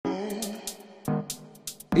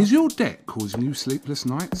Is your debt causing you sleepless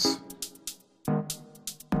nights?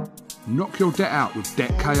 Knock your debt out with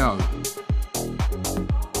Debt KO.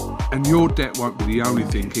 And your debt won't be the only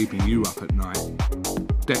thing keeping you up at night.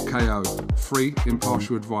 Debt KO. Free,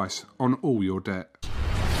 impartial advice on all your debt.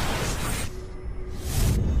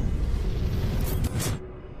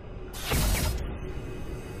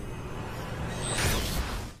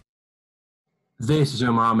 This is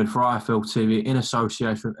Umar Ahmed for IFL TV in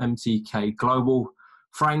association with MTK Global.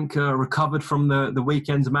 Frank recovered from the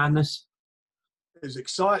weekend's madness. It was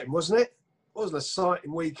exciting, wasn't it? It was an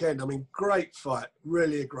exciting weekend. I mean, great fight,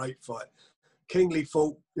 really a great fight. Kingsley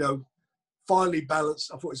fought, finally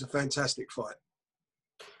balanced. I thought it was a fantastic fight.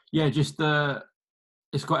 Yeah, just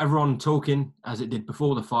it's got everyone talking as it did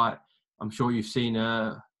before the fight. I'm sure you've seen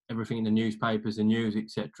everything in the newspapers, the news,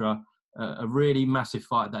 etc. A really massive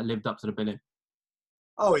fight that lived up to the billing.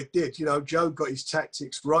 Oh, it did. Joe got his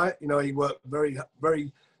tactics right. He worked very,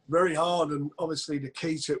 very, very hard. And obviously the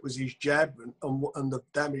key to it was his jab and the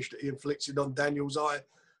damage that he inflicted on Daniel's eye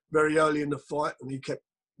very early in the fight. And he kept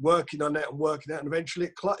working on that and working out. And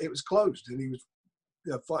eventually it was closed and he was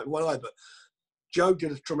fighting one eye. But Joe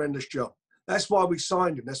did a tremendous job. That's why we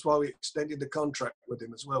signed him. That's why we extended the contract with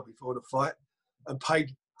him as well before the fight and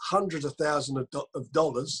paid hundreds of thousands of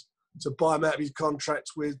dollars to buy him out of his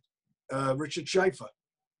contracts with Richard Schaefer.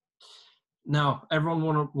 Now, everyone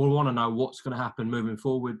will want to know what's going to happen moving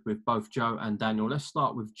forward with both Joe and Daniel. Let's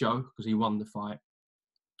start with Joe because he won the fight.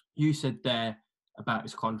 You said there about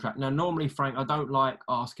his contract. Now, normally, Frank, I don't like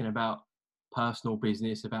asking about personal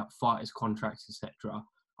business, about fighters' contracts, etc.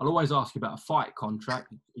 I'll always ask you about a fight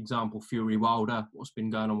contract, example, Fury Wilder, what's been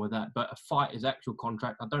going on with that. But a fighter's actual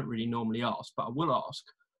contract, I don't really normally ask, but I will ask,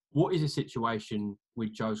 what is the situation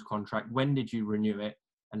with Joe's contract? When did you renew it?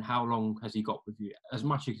 And how long has he got with you? As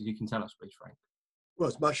much as you can tell us, please, Frank. Well,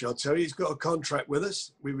 as much as I'll tell you, he's got a contract with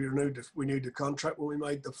us. We renewed the contract when we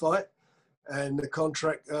made the fight. And the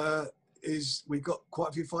contract we've got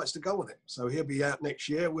quite a few fights to go on it. So he'll be out next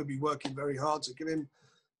year. We'll be working very hard to give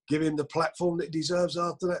him the platform that he deserves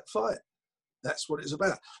after that fight. That's what it's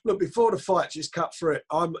about. Look, before the fight, just cut through it.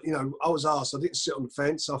 I was asked, I didn't sit on the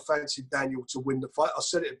fence. I fancied Daniel to win the fight. I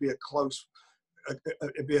said it'd be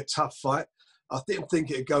it'd be a tough fight. I didn't think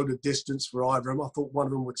it'd go the distance for either of them. I thought one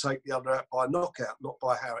of them would take the other out by knockout, not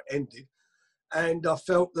by how it ended. And I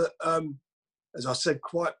felt that, as I said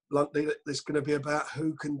quite bluntly, that it's going to be about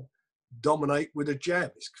who can dominate with a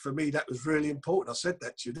jab. For me, that was really important. I said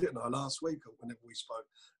that to you, didn't I, last week or whenever we spoke?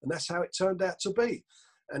 And that's how it turned out to be.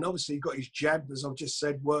 And obviously, he got his jab, as I've just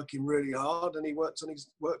said, working really hard, and he worked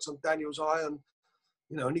on Daniel's eye, and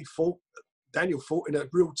Daniel fought in a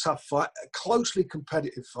real tough fight, a closely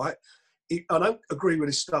competitive fight. I don't agree with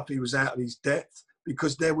his stuff. He was out of his depth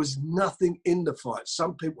because there was nothing in the fight.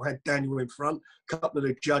 Some people had Daniel in front. A couple of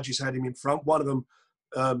the judges had him in front. One of them,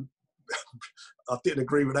 I didn't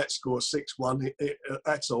agree with that score, 6-1.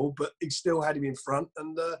 That's all. But he still had him in front,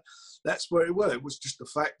 and that's where it was. It was just the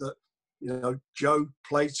fact that Joe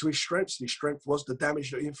played to his strengths. His strength was the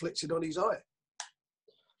damage that he inflicted on his eye.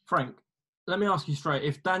 Frank, let me ask you straight.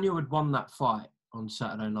 If Daniel had won that fight on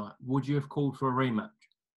Saturday night, would you have called for a rematch?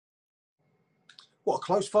 What, a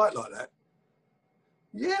close fight like that?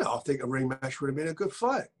 Yeah, I think a rematch would have been a good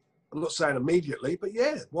fight. I'm not saying immediately, but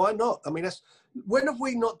yeah, why not? I mean, when have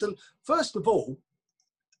we not done? First of all,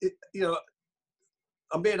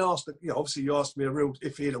 I'm being asked. Obviously, you asked me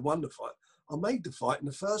if he had won the fight. I made the fight in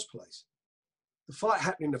the first place. The fight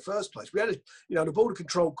happened in the first place. We had, the border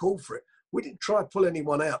control called for it. We didn't try to pull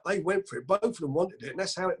anyone out. They went for it. Both of them wanted it, and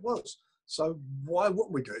that's how it was. So why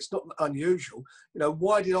wouldn't we do it? It's not unusual.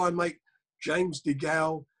 Why did I make James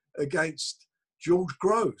DeGale against George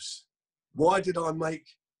Groves? Why did I make,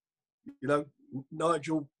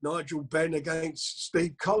 Nigel Benn against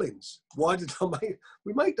Steve Collins? Why did I make?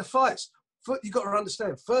 We made the fights. You've got to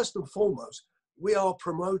understand, first and foremost, we are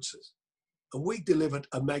promoters, and we delivered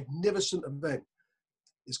a magnificent event.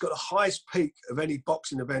 It's got the highest peak of any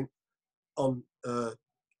boxing event on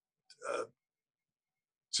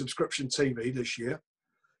subscription TV this year.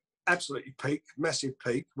 Absolutely peak, massive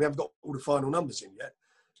peak. We haven't got all the final numbers in yet.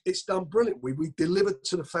 It's done brilliantly. We delivered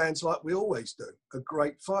to the fans like we always do. A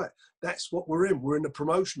great fight. That's what we're in. We're in the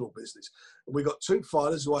promotional business. And we got two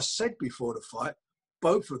fighters who I said before the fight,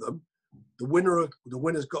 both of them, the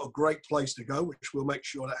winner's got a great place to go, which we'll make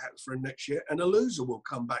sure that happens for him next year. And the loser will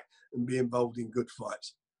come back and be involved in good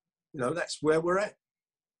fights. That's where we're at.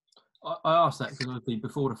 I asked that because obviously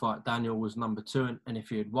before the fight, Daniel was number 2, and if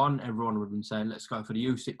he had won, everyone would have been saying, let's go for the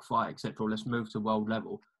Usyk fight, etc. Let's move to world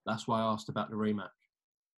level. That's why I asked about the rematch.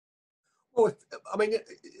 Well,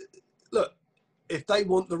 look, if they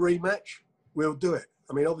want the rematch, we'll do it.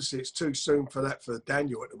 I mean, obviously it's too soon for that for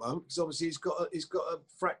Daniel at the moment, because obviously he's got a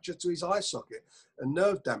fracture to his eye socket and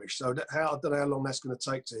nerve damage. So I don't know how long that's going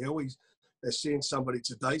to take to heal. They're seeing somebody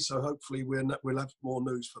today, so hopefully we'll have more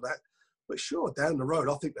news for that. But sure, down the road,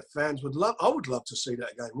 I think the fans would love. I would love to see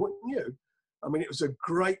that game, wouldn't you? I mean, it was a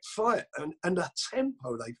great fight, and the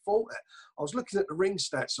tempo they fought at. I was looking at the ring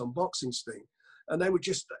stats on Boxing Sting, and they were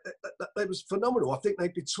just, they was phenomenal. I think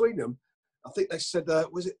between them, I think they said,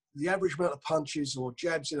 was it the average amount of punches or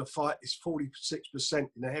jabs in a fight is 46%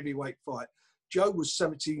 in a heavyweight fight. Joe was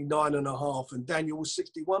 79.5% and Daniel was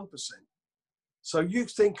 61%. So you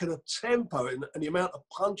think of the tempo and the amount of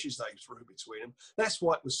punches they threw between them. That's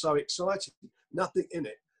why it was so exciting. Nothing in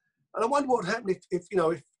it. And I wonder what would happen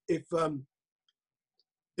if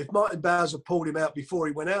Martin Bowser pulled him out before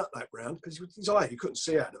he went out that round, because his eye, you couldn't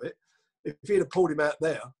see out of it. If he'd have pulled him out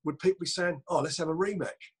there, would people be saying, "Oh, let's have a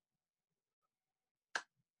rematch"?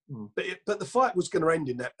 But the fight was going to end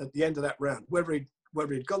at the end of that round. Whether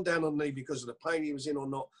he'd gone down on the knee because of the pain he was in or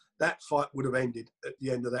not, that fight would have ended at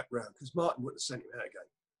the end of that round, because Martin wouldn't have sent him out again.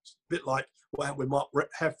 It's a bit like what happened with Mark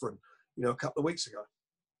Heffron, a couple of weeks ago.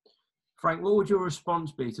 Frank, what would your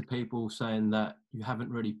response be to people saying that you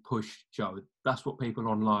haven't really pushed Joe? That's what people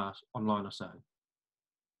online are saying.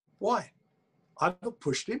 Why? I've not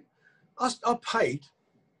pushed him. I paid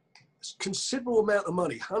a considerable amount of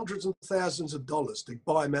money, hundreds of thousands of dollars, to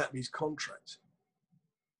buy him out of his contract.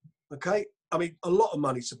 Okay? I mean, a lot of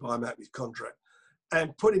money to buy him out of his contract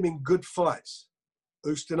and put him in good fights.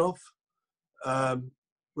 Ustinov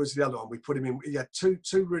was the other one. We put him in. He had two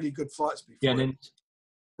really good fights before. Jennings.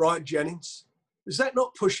 Brian Jennings. Is that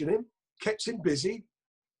not pushing him? Kept him busy,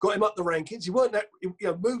 got him up the rankings. He weren't that,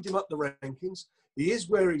 moved him up the rankings. He is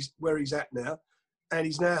where he's at now. And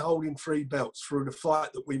he's now holding 3 belts through the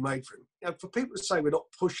fight that we made for him. For people to say we're not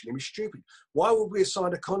pushing him is stupid. Why would we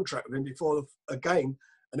assign a contract with him before, again,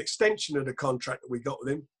 an extension of the contract that we got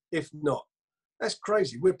with him, if not? That's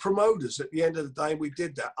crazy. We're promoters at the end of the day, and we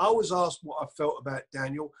did that. I was asked what I felt about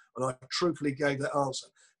Daniel, and I truthfully gave that answer.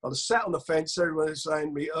 I was sat on the fence, everyone was saying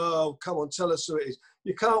to me, "Oh, come on, tell us who it is."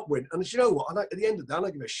 You can't win. And you know what? At the end of the day, I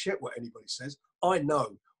don't give a shit what anybody says. I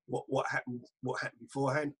know what happened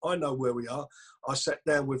beforehand. I know where we are. I sat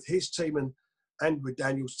down with his team and with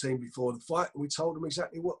Daniel's team before the fight, and we told them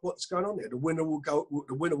exactly what's going on here. The winner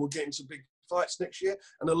will get into big fights next year,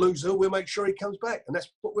 and the loser will make sure he comes back, and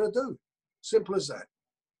that's what we'll do. Simple as that.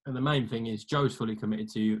 And the main thing is Joe's fully committed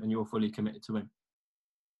to you, and you're fully committed to him.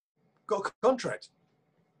 Got a contract.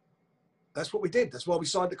 That's what we did. That's why we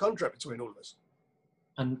signed the contract between all of us.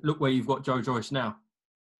 And look where you've got Joyce now.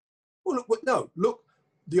 Well, look.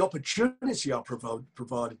 The opportunity I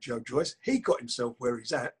provided Joe Joyce, he got himself where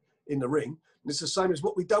he's at in the ring. And it's the same as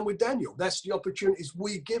what we've done with Daniel. That's the opportunities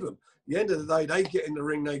we give them. At the end of the day, they get in the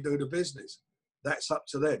ring, they do the business. That's up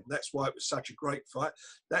to them. That's why it was such a great fight.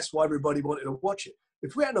 That's why everybody wanted to watch it.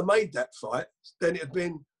 If we hadn't have made that fight, then it had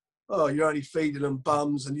been, oh, you're only feeding them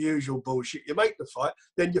bums and the usual bullshit. You make the fight,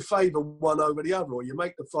 then you favour one over the other, or you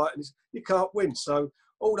make the fight and you can't win. So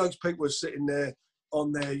all those people are sitting there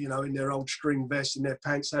on their, in their old string vests, in their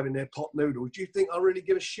pants, having their pot noodles. Do you think I really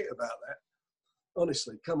give a shit about that?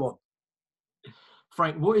 Honestly, come on.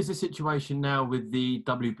 Frank, what is the situation now with the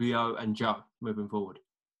WBO and Joe moving forward?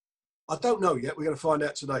 I don't know yet. We're going to find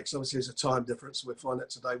out today, because obviously there's a time difference. We'll find out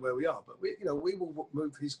today where we are. But we will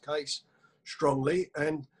move his case strongly,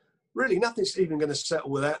 and really nothing's even going to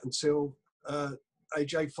settle with that until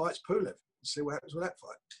AJ fights Pulev and see what happens with that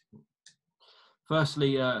fight.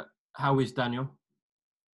 Firstly, how is Daniel?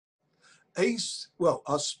 I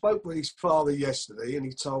spoke with his father yesterday, and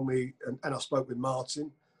he told me, and I spoke with Martin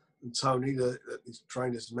and Tony, his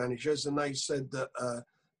trainers and managers, and they said that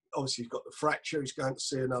obviously he's got the fracture. He's going to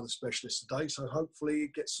see another specialist today, so hopefully he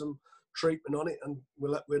gets some treatment on it, and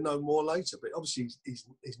we'll know more later. But obviously he's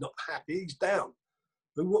not happy. He's down.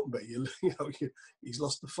 Who wouldn't be? He's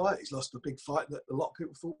lost the fight. He's lost a big fight that a lot of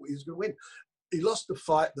people thought he was going to win. He lost the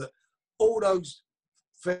fight that all those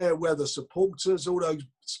fair weather supporters, all those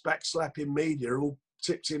backslapping media all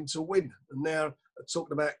tipped him to win, and now are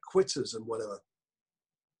talking about quitters and whatever.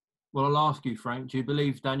 Well, I'll ask you, Frank, do you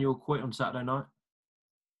believe Daniel quit on Saturday night?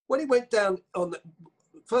 When he went down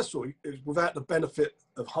first of all, it was without the benefit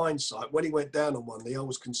of hindsight. When he went down on one knee, I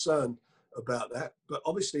was concerned about that, but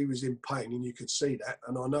obviously he was in pain, and you could see that.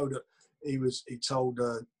 And I know that he told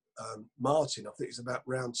Martin, I think it's about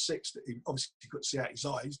round 6, that he obviously couldn't see out his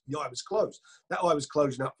eyes. The eye was closed. That eye was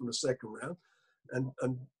closing up from the second round, and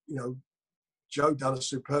Joe done a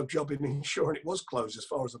superb job in ensuring it was closed as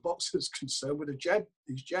far as the boxer is concerned. With his jab,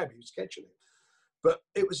 he was catching it. But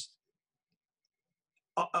it was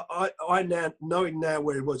I now, knowing now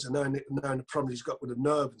where he was and knowing the problem he's got with the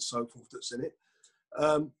nerve and so forth that's in it,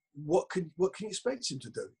 what can you expect him to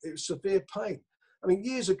do? It was severe pain. I mean,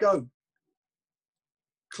 years ago,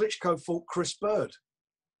 Klitschko fought Chris Bird.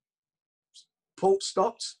 Port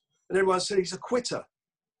stopped, and everyone said he's a quitter.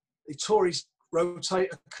 He tore his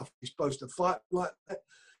rotator cuff. He's supposed to fight like that.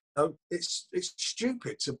 It's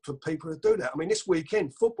stupid for people to do that. I mean, this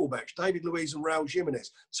weekend, football match, David Luiz and Raul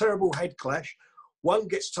Jimenez, terrible head clash. One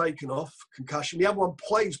gets taken off, concussion. The other one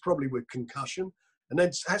plays probably with concussion and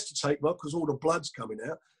then has to take him off because all the blood's coming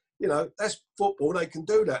out. You know, that's football. They can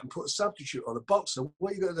do that and put a substitute on. A boxer,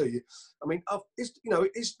 what are you going to do? I mean,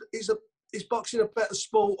 is boxing a better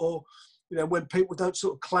sport, or, you know, when people don't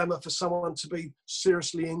sort of clamour for someone to be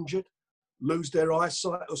seriously injured, lose their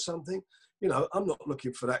eyesight or something? You know, I'm not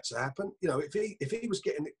looking for that to happen. You know, if he was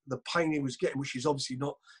getting the pain he was getting, which is obviously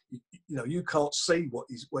not, you know, you can't see what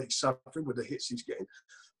he's suffering with the hits he's getting,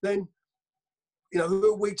 then, you know,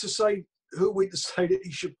 who are we to say that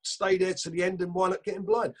he should stay there to the end and wind up getting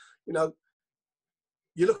blind? You know,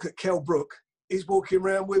 you look at Kell Brook, he's walking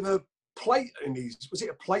around with a plate in was it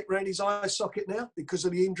a plate around his eye socket now because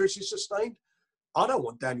of the injuries he sustained? I don't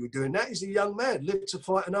want Daniel doing that. He's a young man, live to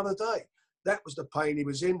fight another day. That was the pain he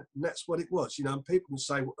was in, and that's what it was. You know, and people can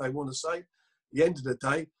say what they want to say. At the end of the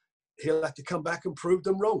day, he'll have to come back and prove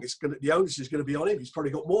them wrong. The onus is going to be on him. He's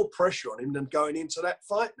probably got more pressure on him than going into that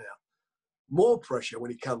fight now. More pressure when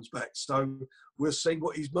he comes back. So we'll see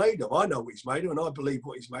what he's made of. I know what he's made of, and I believe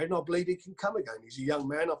what he's made, and I believe he can come again. He's a young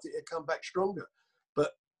man. I think he'll come back stronger.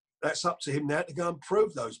 But that's up to him now to go and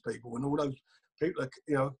prove those people. And all those people,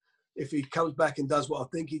 you know, if he comes back and does what I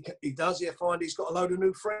think he does, he'll find he's got a load of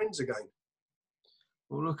new friends again.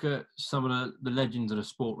 We'll look at some of the legends of the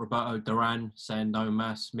sport. Roberto Duran, Sando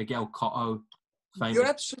Mas, Miguel Cotto. Famous. You're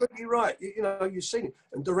absolutely right. You know, you've seen it.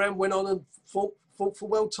 And Duran went on and fought for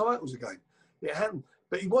world titles again. It happened.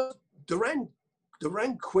 But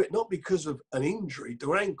Duran quit not because of an injury.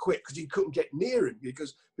 Duran quit because he couldn't get near him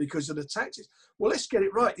because of the tactics. Well, let's get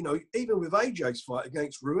it right. You know, even with AJ's fight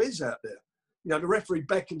against Ruiz out there, you know, the referee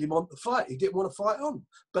beckoned him on to fight. He didn't want to fight on.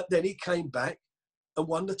 But then he came back and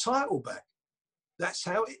won the title back. That's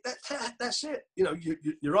how that's it. You know,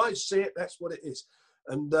 your eyes see it. That's what it is.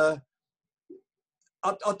 And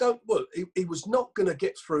I don't. Well, he was not going to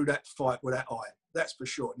get through that fight with that eye. That's for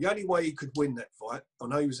sure. The only way he could win that fight, I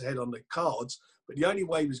know he was ahead on the cards, but the only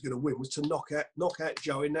way he was going to win was to knock out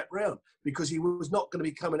Joe in that round, because he was not going to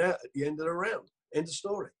be coming out at the end of the round. End of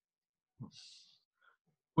story.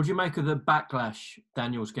 What do you make of the backlash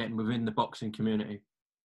Daniel's getting within the boxing community?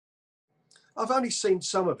 I've only seen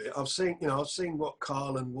some of it. I've seen what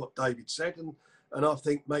Carl and what David said, and I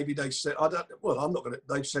think maybe they said,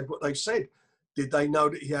 they've said what they've said. Did they know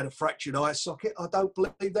that he had a fractured eye socket? I don't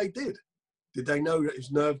believe they did. Did they know that it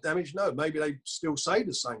was nerve damage? No. Maybe they still say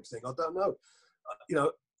the same thing. I don't know. You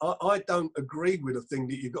know, I don't agree with the thing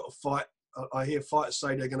that you've got to fight. I hear fighters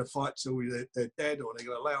say they're going to fight till they're dead or they're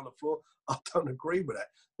going to lay on the floor. I don't agree with that.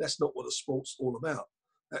 That's not what the sport's all about.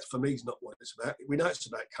 That, for me, is not what it's about. We know it's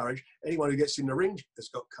about courage. Anyone who gets in the ring has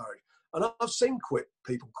got courage. And I've seen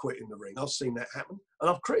people quit in the ring. I've seen that happen. And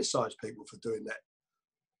I've criticised people for doing that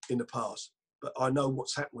in the past. But I know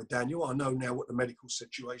what's happened with Daniel. I know now what the medical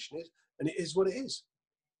situation is. And it is what it is.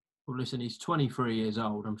 Well, listen, he's 23 years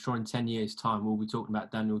old. I'm sure in 10 years' time, we'll be talking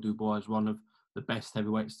about Daniel Dubois as one of the best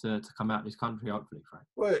heavyweights to come out of this country, hopefully, Frank.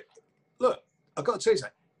 Well, look, I've got to tell you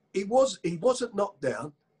something. He wasn't knocked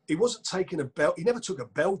down. He wasn't taking a belt. He never took a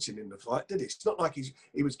belting in the fight, did he? It's not like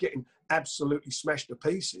he was getting absolutely smashed to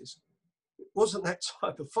pieces. It wasn't that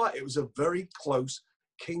type of fight. It was a very close,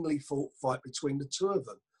 keenly fought fight between the two of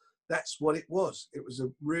them. That's what it was. It was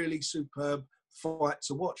a really superb fight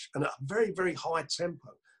to watch, and at a very, very high tempo.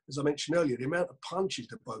 As I mentioned earlier, the amount of punches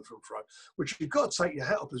that both of them throw, which you've got to take your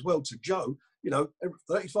hat off as well to Joe. You know, a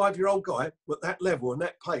 35-year-old guy at that level and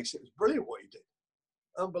that pace. It was brilliant what he did.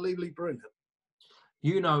 Unbelievably brilliant.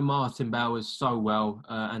 You know Martin Bowers so well,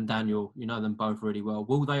 and Daniel, you know them both really well.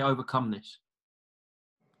 Will they overcome this?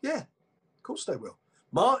 Yeah, of course they will.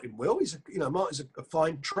 Martin will. Martin's a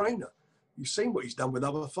fine trainer. You've seen what he's done with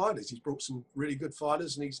other fighters. He's brought some really good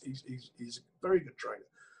fighters, and he's a very good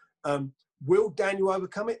trainer. Will Daniel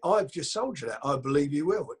overcome it? I've just sold you that. I believe he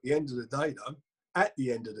will. At the end of the day, though,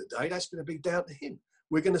 that's going to be down to him.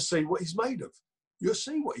 We're going to see what he's made of. You'll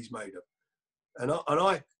see what he's made of. And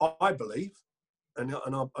I believe, and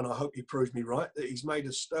I hope he proves me right, that he's made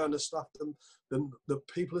of sterner stuff than the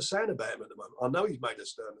people are saying about him at the moment. I know he's made of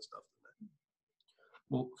sterner stuff than that.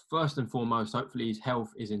 Well, first and foremost, hopefully his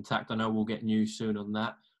health is intact. I know we'll get news soon on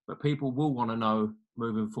that, but people will want to know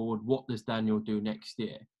moving forward, what does Daniel do next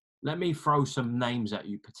year? let me throw some names at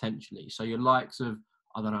you potentially. So your likes of,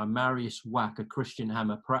 I don't know, Marius Wack, a Christian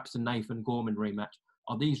Hammer, perhaps a Nathan Gorman rematch.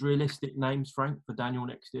 Are these realistic names, Frank, for Daniel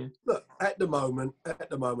next year? Look, at the moment,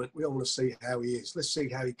 we all want to see how he is. Let's see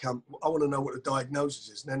how he comes. I want to know what the diagnosis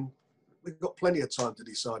is. And then we've got plenty of time to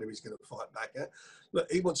decide who he's going to fight back at.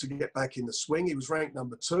 Look, he wants to get back in the swing. He was ranked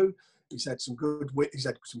number 2. He's had some he's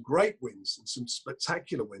had some great wins and some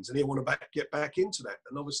spectacular wins, and he'll want to get back into that.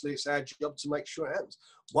 And obviously, it's our job to make sure it happens.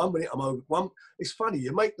 1 minute I'm over. It's funny,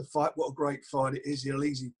 you make the fight. What a great fight it is! He'll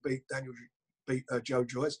easily beat Joe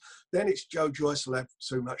Joyce. Then it's Joe Joyce will have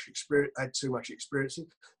too much experience.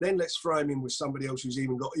 Then let's throw him in with somebody else who's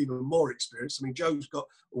got even more experience. I mean, Joe's got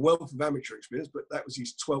a wealth of amateur experience, but that was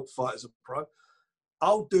his 12th fight as a pro.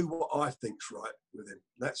 I'll do what I think's right with him.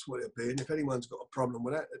 That's what it'll be. And if anyone's got a problem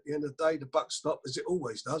with that, at the end of the day, the buck stops as it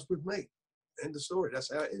always does with me. End of story.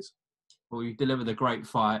 That's how it is. Well, you delivered a great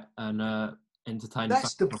fight and entertained.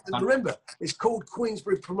 Remember, it's called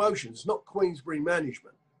Queensbury Promotions, not Queensbury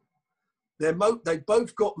Management. They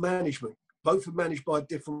both got management. Both are managed by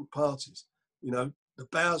different parties. You know, the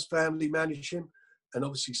Bowers family manage him, and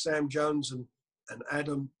obviously Sam Jones and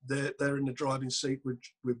Adam, they're in the driving seat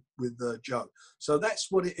with Joe. So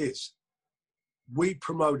that's what it is. We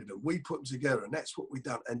promoted them, we put them together, and that's what we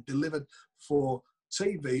done and delivered for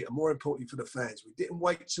TV and more importantly for the fans. We didn't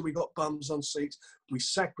wait till we got bums on seats. We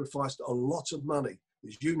sacrificed a lot of money.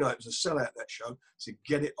 As you know, it was a sellout, that show, to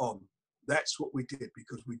get it on. That's what we did,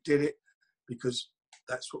 because we did it because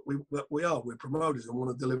that's what we are. We're promoters and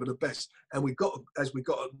want to deliver the best. And we got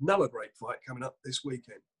another great fight coming up this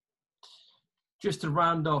weekend. Just to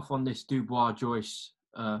round off on this Dubois Joyce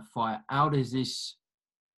fight,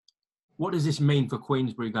 what does this mean for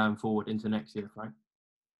Queensbury going forward into next year, Frank?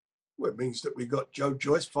 Well, it means that we got Joe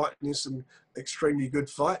Joyce fighting in some extremely good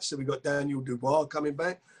fights. So we got Daniel Dubois coming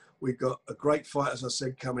back. We've got a great fight, as I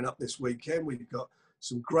said, coming up this weekend. We've got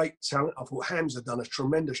some great talent. I thought Hamza done a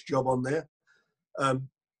tremendous job on there.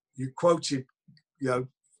 You quoted,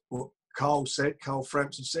 what Carl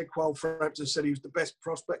Frampton said. Carl Frampton said he was the best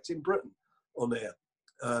prospect in Britain on there.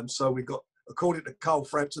 So we've got, according to Carl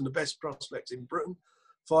Frampton, the best prospect in Britain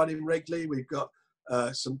fighting regularly. We've got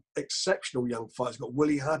some exceptional young fighters. We've got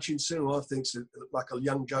Willie Hutchinson, who I think's like a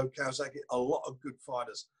young Joe Kawasaki. A lot of good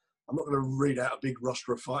fighters. I'm not going to read out a big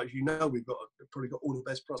roster of fighters. You know, we've probably got all the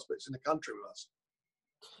best prospects in the country with us.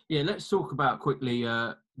 Yeah, let's talk about quickly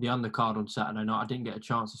the undercard on Saturday night. I didn't get a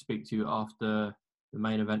chance to speak to you after the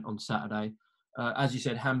main event on Saturday. As you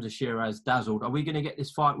said, Hamza Shiraz dazzled. Are we going to get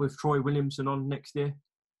this fight with Troy Williamson on next year?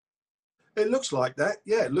 It looks like that.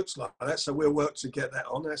 Yeah, it looks like that. So we'll work to get that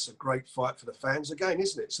on. That's a great fight for the fans again,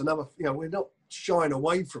 isn't it? It's another, we're not shying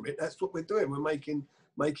away from it. That's what we're doing. We're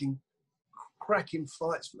making cracking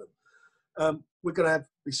fights for them. We're going to have,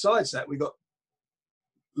 besides that, we've got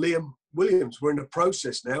Liam Williams. We're in the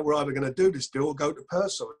process now. We're either going to do this deal or go to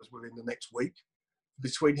Persaud within the next week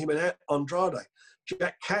between him and Andrade.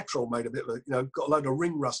 Jack Cattrall made a bit of got a load of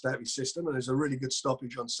ring rust out of his system, and there's a really good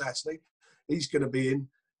stoppage on Saturday. He's going to be in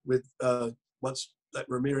with, once that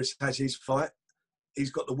Ramirez has his fight,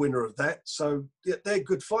 he's got the winner of that. So yeah, they're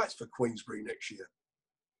good fights for Queensbury next year.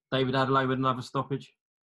 David Adelaide with another stoppage.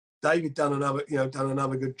 David done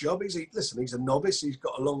another good job. He's a novice. He's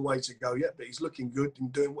got a long way to go yet, but he's looking good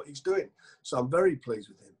and doing what he's doing. So I'm very pleased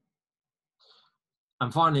with him.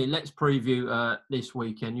 And finally, let's preview this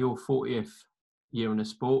weekend, your 40th year in the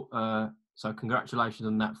sport. So congratulations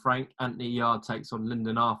on that, Frank. Anthony Yard takes on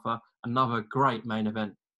Lyndon Arthur. Another great main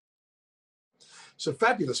event. It's a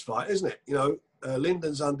fabulous fight, isn't it?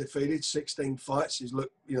 Lyndon's undefeated, 16 fights.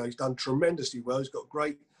 He's done tremendously well. He's got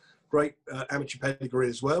great amateur pedigree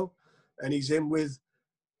as well, and he's in with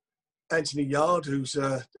Anthony Yard, who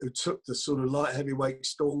took the sort of light heavyweight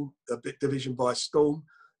division by storm,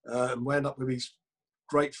 and wound up with his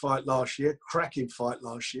great fight last year, cracking fight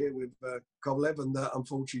last year with Kovalev, and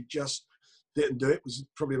unfortunately just didn't do it. It was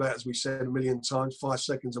probably about, as we said a million times, 5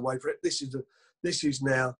 seconds away for it. This is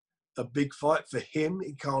now a big fight for him.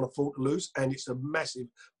 He can't afford to lose, and it's a massive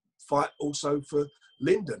fight also for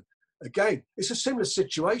Lyndon. Again, it's a similar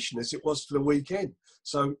situation as it was for the weekend.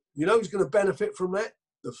 So, who's going to benefit from that?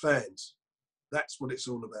 The fans. That's what it's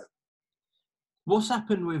all about. What's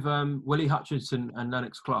happened with Willie Hutchinson and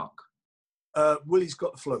Lennox Clark? Willie's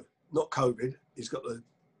got the flu, not COVID. He's got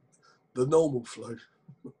the normal flu,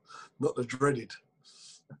 not the dreaded.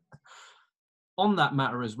 On that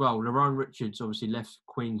matter as well, Lerone Richards obviously left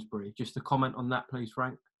Queensbury. Just a comment on that, please,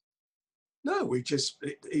 Frank. No,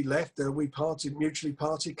 he left. We mutually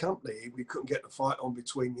parted company. We couldn't get the fight on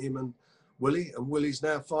between him and Willie Willie's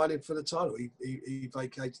now fighting for the title. He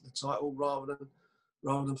vacated the title rather than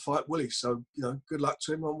rather than fight Willie. So, good luck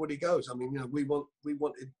to him on what he goes. I mean, we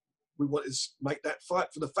wanted to make that fight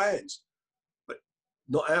for the fans, but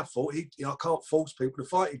not our fault. I can't force people to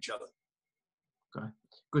fight each other. Okay.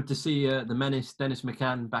 Good to see the menace, Dennis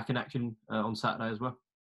McCann, back in action on Saturday as well.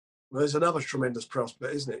 Well, there's another tremendous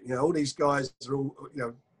prospect, isn't it? All these guys are all,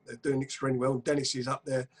 they're doing extremely well. Dennis is up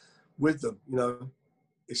there with them.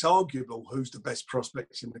 It's arguable who's the best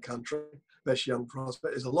prospects in the country, best young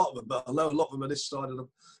prospect. There's a lot of them, but I know a lot of them are this side of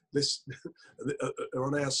this are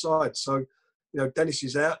on our side. So, Dennis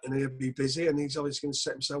is out and he'll be busy, and he's obviously going to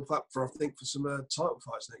set himself up for some title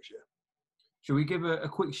fights next year. Should we give a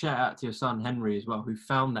quick shout out to your son Henry as well, who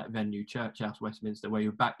found that venue, Church House, Westminster, where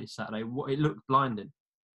you're back this Saturday? It looked blinding.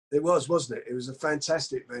 It was, wasn't it? It was a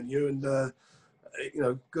fantastic venue, and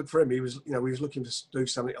good for him. He was, he was looking to do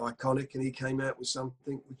something iconic, and he came out with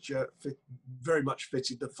something which very much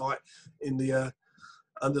fitted the fight in the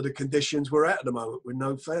under the conditions we're at the moment with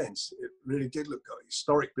no fans. It really did look like a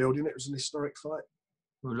historic building. It was an historic fight.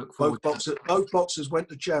 We'll look forward. Both boxers went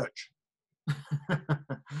to church.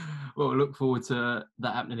 Well, we'll look forward to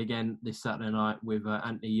that happening again this Saturday night with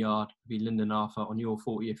Anthony Yard v Lyndon Arthur on your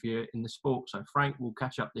 40th year in the sport. So Frank will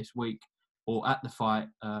catch up this week, or at the fight,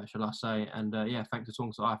 shall I say. And thanks for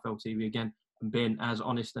talking to IFL TV again and being as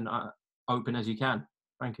honest and open as you can.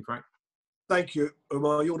 Thank you, Frank. Thank you,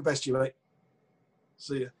 Umar. You're the best, you mate.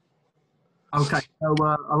 See you. Okay, so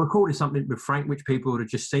I recorded something with Frank, which people would have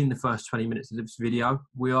just seen the first 20 minutes of this video.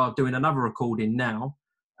 We are doing another recording now.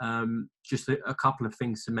 Just a couple of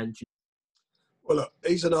things to mention. Well, look,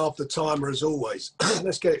 he's an after-timer as always.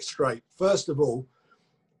 Let's get it straight. First of all,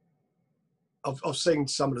 I've seen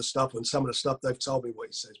some of the stuff, and some of the stuff they've told me what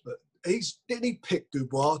he says, but didn't he pick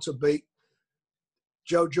Dubois to beat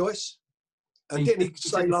Joyce? And didn't he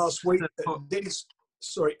say last week? Didn't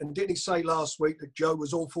he say last week that Joe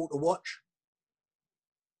was awful to watch?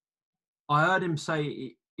 I heard him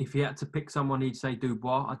say if he had to pick someone, he'd say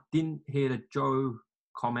Dubois. I didn't hear the Joe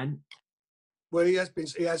comment. Well, he has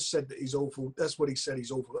said that he's awful. That's what he said,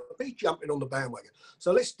 he's awful. But he's jumping on the bandwagon.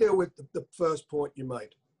 So let's deal with the first point you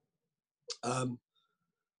made.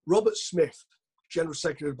 Robert Smith, General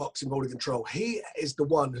Secretary of the Boxing Board of Control, he is the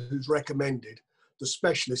one who's recommended the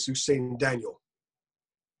specialist who's seen Daniel.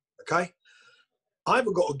 Okay?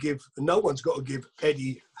 No one's got to give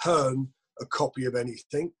Eddie Hearn a copy of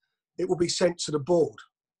anything. It will be sent to the board.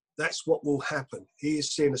 That's what will happen. He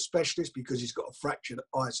is seeing a specialist because he's got a fractured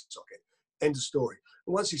eye socket. End of story.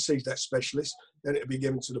 And once he sees that specialist, then it'll be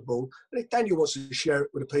given to the board. And if Daniel wants to share it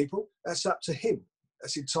with the people, that's up to him.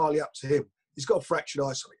 That's entirely up to him. He's got a fractured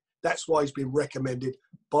eye socket. That's why he's been recommended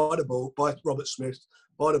by the board, by Robert Smith,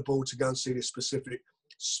 by the board to go and see this specific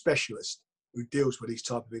specialist who deals with these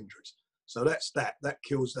type of injuries. So that's that. That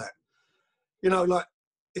kills that.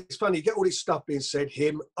 It's funny, you get all this stuff being said,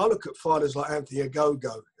 him. I look at fighters like Anthony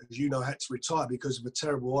Ogogo, as you know, had to retire because of a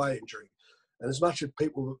terrible eye injury. And as much as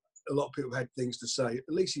a lot of people had things to say, at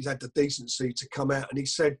least he's had the decency to come out and he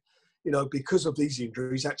said, because of these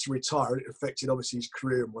injuries, he had to retire. It affected, obviously, his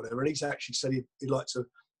career and whatever. And he's actually said he'd like to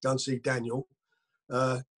go and see Daniel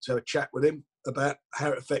to have a chat with him about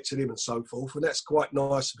how it affected him and so forth. And that's quite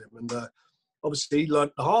nice of him. And obviously, he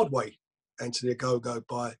learnt the hard way, Anthony Ogogo,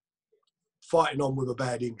 by fighting on with a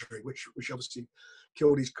bad injury, which obviously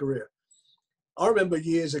killed his career. I remember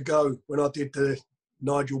years ago when I did the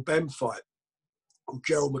Nigel Benn fight with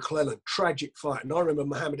Gerald McClellan, tragic fight. And I remember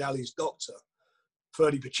Muhammad Ali's doctor,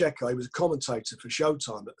 Ferdy Pacheco, he was a commentator for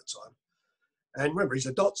Showtime at the time. And remember, he's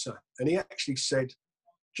a doctor. And he actually said,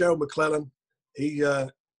 Gerald McClellan, he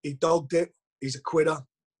dogged it. He's a quitter.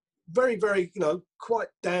 Very, very, quite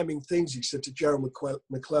damning things he said to Gerald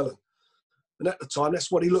McClellan. And at the time,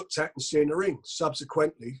 that's what he looked at and see in the ring.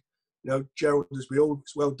 Subsequently, Gerald, as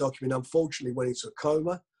it's well documented, unfortunately went into a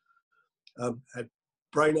coma, had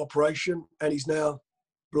brain operation, and he's now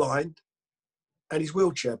blind and he's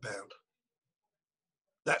wheelchair bound.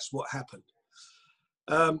 That's what happened.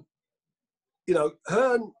 Hearn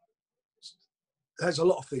has a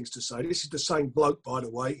lot of things to say. This is the same bloke, by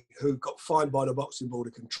the way, who got fined by the Boxing Board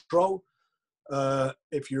of Control.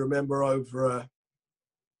 If you remember over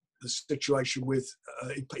the situation with,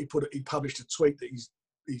 he published a tweet that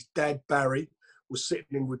his dad, Barry, was sitting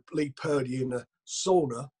in with Lee Purdy in a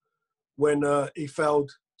sauna when he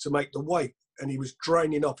failed to make the weight and he was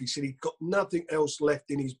draining off. He said he'd got nothing else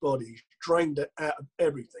left in his body. He's drained it out of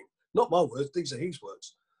everything. Not my words, these are his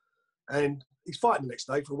words. And he's fighting the next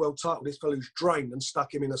day for a world title. This fellow's drained and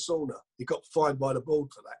stuck him in a sauna. He got fined by the board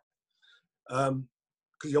for that.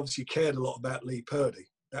 Because he obviously cared a lot about Lee Purdy.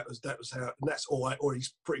 That was how, and that's all right. Or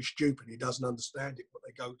he's pretty stupid. He doesn't understand it, what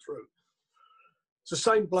they go through. It's the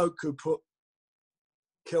same bloke who put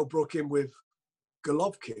Kell Brook in with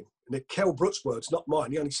Golovkin. And they're Kell Brook's words, not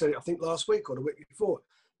mine. He only said it, I think, last week or the week before.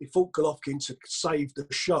 He fought Golovkin to save the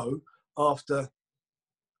show after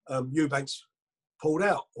Eubanks pulled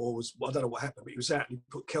out, or was, well, I don't know what happened, but he was out and he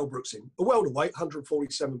put Kell Brooks in. A welterweight,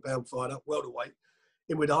 147-pound fighter, welterweight,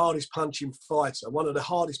 in with the hardest punching fighter, one of the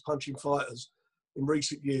hardest punching fighters in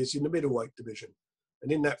recent years in the middleweight division.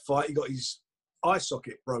 And in that fight, he got his eye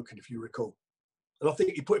socket broken, if you recall. And I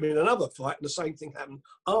think he put him in another fight, and the same thing happened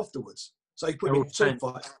afterwards. So he put him in two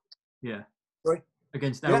fights. Yeah. Right?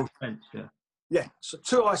 Against Errol Spence, yeah. Yeah, so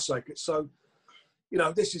 2 eye sockets. So, you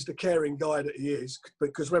know, this is the caring guy that he is,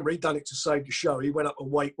 because remember, he done it to save the show. He went up a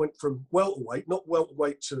weight, went from welterweight, not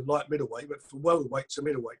welterweight to light middleweight, but from welterweight to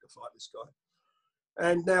middleweight to fight this guy.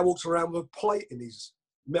 And now walks around with a plate in his,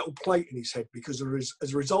 metal plate in his head because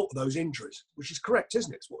as a result of those injuries, which is correct,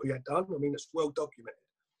 isn't it? It's what he had done. I mean, it's well documented.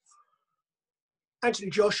 Anthony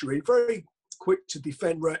Joshua, very quick to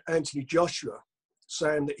defend Anthony Joshua,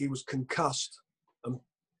 saying that he was concussed. And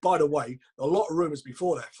by the way, a lot of rumours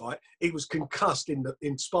before that fight, he was concussed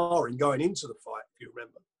in sparring going into the fight, if you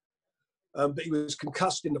remember. But he was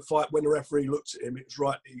concussed in the fight when the referee looked at him. It was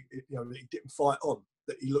right, he didn't fight on,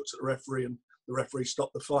 that he looked at the referee and the referee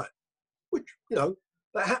stopped the fight. Which, you know,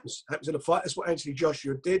 that happens in a fight. That's what Anthony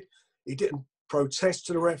Joshua did. He didn't protest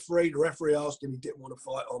to the referee. The referee asked him, he didn't want to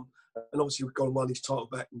fight on. And obviously we've gone and won his title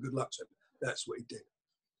back, and good luck to him. That's what he did.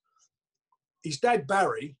 His dad,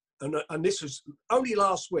 Barry, and this was only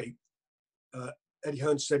last week, Eddie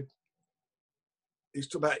Hearn said, he's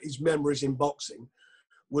talking about his memories in boxing,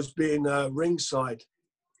 was being ringside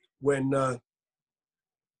when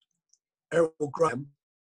Errol Graham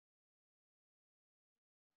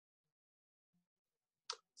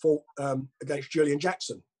fought against Julian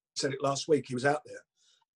Jackson. He said it last week, he was out there.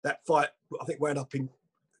 That fight, I think, wound up in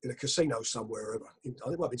a casino somewhere or other. I think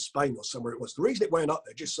it might have been Spain or somewhere it was. The reason it wound up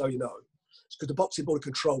there, just so you know, is because the Boxing Board of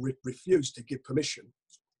Control refused to give permission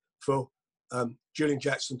for Julian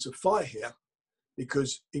Jackson to fight here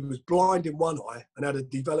because he was blind in one eye and had a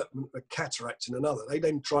development of cataract in another. They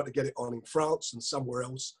then tried to get it on in France and somewhere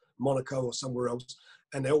else, Monaco or somewhere else,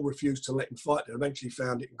 and they all refused to let him fight there. Eventually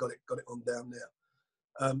found it and got it on down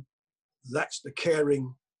there. That's the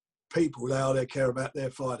caring people, how they care about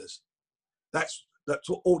their fighters. That's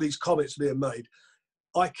what all these comments being made.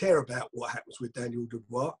 I care about what happens with Daniel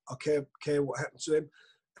Dubois. I care what happens to him.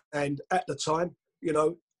 And at the time, you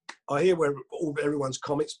know, I hear everyone's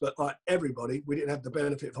comments, but like everybody, we didn't have the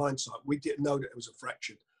benefit of hindsight. We didn't know that it was a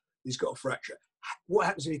fracture. He's got a fracture. What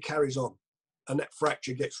happens if he carries on and that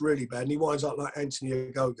fracture gets really bad and he winds up like Anthony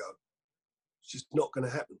Ogogo? It's just not going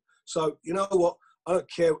to happen. So, you know what? I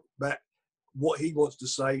don't care about what he wants to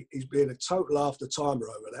say. He's being a total after-timer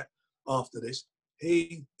over that, after this.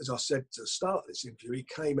 He, as I said to start this interview, he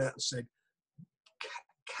came out and said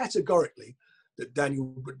categorically that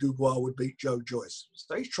Daniel Dubois would beat Joe Joyce.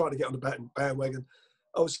 So he's trying to get on the bandwagon.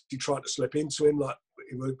 Obviously trying to slip into him, like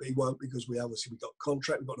he won't, because we got a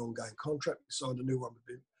contract, we've got an ongoing contract. We signed a new one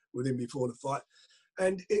with him before the fight.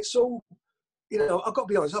 And it's all, you know, I've got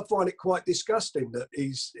to be honest, I find it quite disgusting that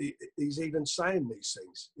he's even saying these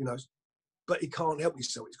things, you know, but he can't help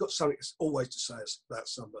himself. He's got something always to say about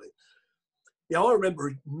somebody. Yeah, I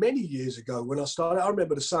remember many years ago when I started, I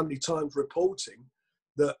remember the Sunday Times reporting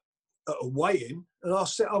that at a weigh-in, and I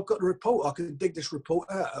said, I've got the report, I can dig this report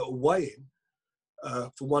out at a weigh-in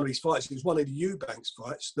for one of his fights. It was one of the Eubanks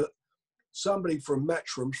fights, that somebody from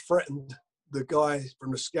Matchroom threatened the guy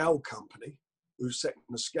from the scale company who was setting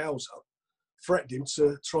the scales up, threatened him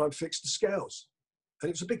to try and fix the scales. And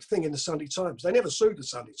it was a big thing in the Sunday Times. They never sued the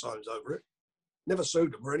Sunday Times over it, never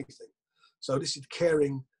sued them or anything. So this is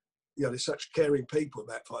caring, you know, there's such caring people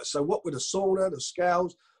about fights. So what with the sauna, the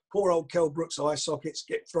scales, poor old Kell Brook's eye sockets,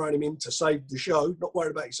 get throwing him in to save the show, not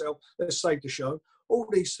worried about yourself, let's save the show. All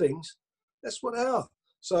these things, that's what they are.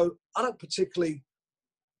 So I don't particularly,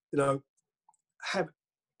 you know, I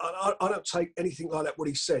don't take anything like that, what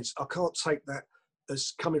he says. I can't take that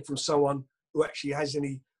as coming from someone who actually has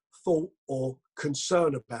any thought or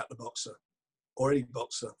concern about the boxer, or any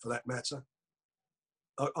boxer for that matter.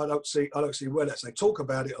 I don't see where that's. They talk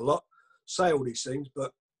about it a lot, say all these things,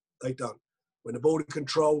 but they don't. When the Board of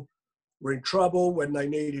Control were in trouble, when they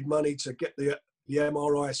needed money to get the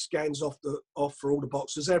MRI scans off for all the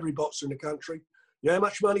boxers, every boxer in the country, you know how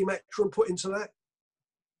much money Matchroom put into that?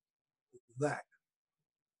 That.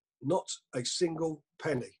 Not a single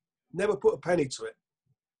penny. Never put a penny to it.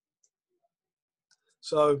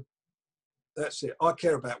 So that's it. I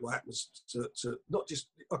care about what happens to not just,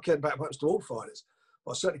 I care about what happens to all fighters.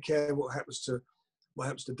 I certainly care what happens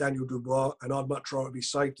to Daniel Dubois, and I'd much rather be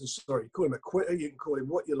safe than sorry. You call him a quitter, you can call him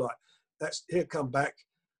what you like. He'll come back,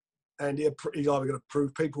 and he's either going to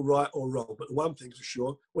prove people right or wrong. But the one thing's for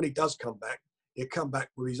sure, when he does come back, he'll come back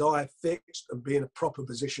with his eye fixed and be in a proper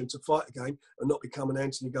position to fight again and not become an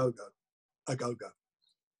Anthony Go-Go.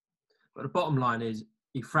 But the bottom line is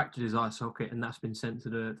he fractured his eye socket, and that's been sent to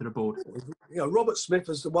the board. You know, Robert Smith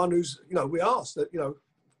is the one who's, you know, we asked that, you know,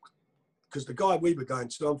 because the guy we were going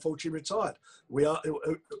to unfortunately retired. We are,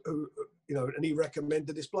 you know, and he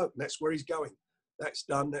recommended this bloke, and that's where he's going. That's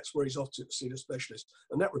done. That's where he's off to see the specialist,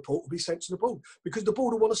 and that report will be sent to the board because the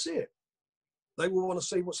board will want to see it. They will want to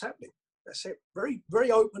see what's happening. That's it. Very,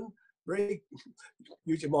 very open. Very,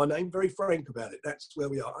 using my name, very frank about it. That's where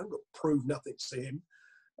we are. I'm going to prove nothing to him.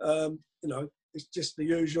 You know, it's just the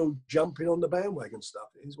usual jumping on the bandwagon stuff.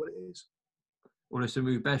 It is what it is. Well, listen,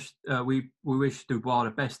 we wish Dubois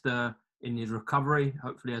the best in his recovery.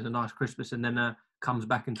 Hopefully, he has a nice Christmas and then comes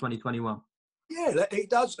back in 2021. Yeah, he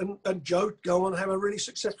does. And Joe, go on and have a really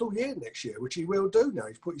successful year next year, which he will do now.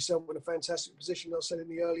 He's put himself in a fantastic position. I said in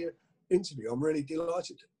the earlier interview, I'm really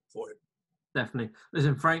delighted for him. Definitely.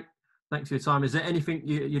 Listen, Frank, thanks for your time. Is there anything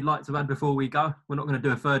you'd like to add before we go? We're not going to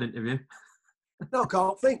do a third interview. No, I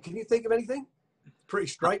can't think. Can you think of anything? Pretty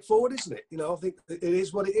straightforward, isn't it? You know, I think it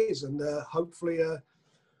is what it is. And hopefully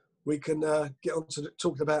we can get on to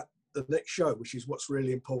talking about the next show, which is what's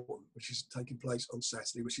really important, which is taking place on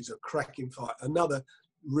Saturday, which is a cracking fight. Another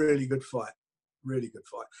really good fight. Really good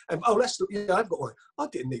fight. And I've got one. I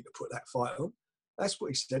didn't need to put that fight on. That's what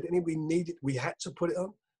he said. And we had to put it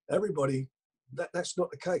on. Everybody, that's not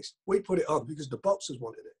the case. We put it on because the boxers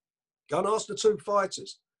wanted it. Go and ask the two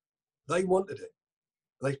fighters. They wanted it.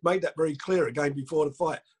 They made that very clear again before the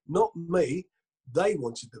fight. Not me. They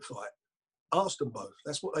wanted the fight. Ask them both.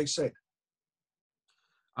 That's what they said.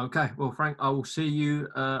 Okay. Well, Frank, I will see you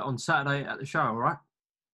on Saturday at the show, all right?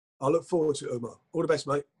 I look forward to it, Omar. All the best,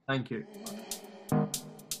 mate. Thank you.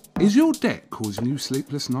 Is your debt causing you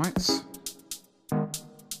sleepless nights?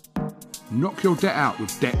 Knock your debt out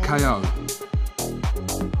with Debt KO.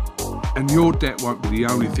 And your debt won't be the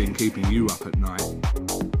only thing keeping you up at night.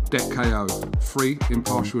 Debt KO, free,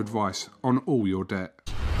 impartial advice on all your debt.